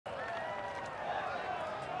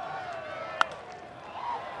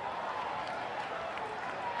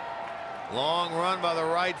Long run by the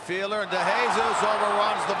right fielder, and DeJesus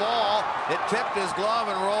overruns the ball. It tipped his glove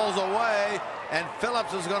and rolls away, and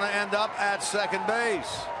Phillips is going to end up at second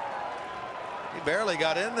base. He barely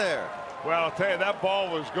got in there. Well, I'll tell you, that ball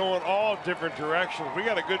was going all different directions. We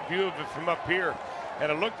got a good view of it from up here, and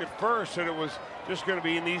it looked at first and it was just going to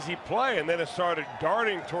be an easy play, and then it started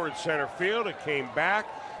darting towards center field. It came back,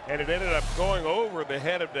 and it ended up going over the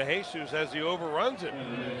head of DeJesus as he overruns it.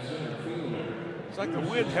 It's like the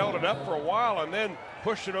wind held it up for a while and then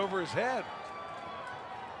pushed it over his head.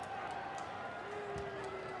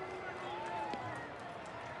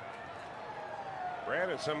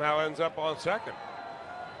 Brandon somehow ends up on second.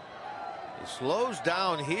 He slows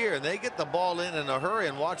down here, and they get the ball in a hurry,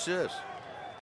 and watch this.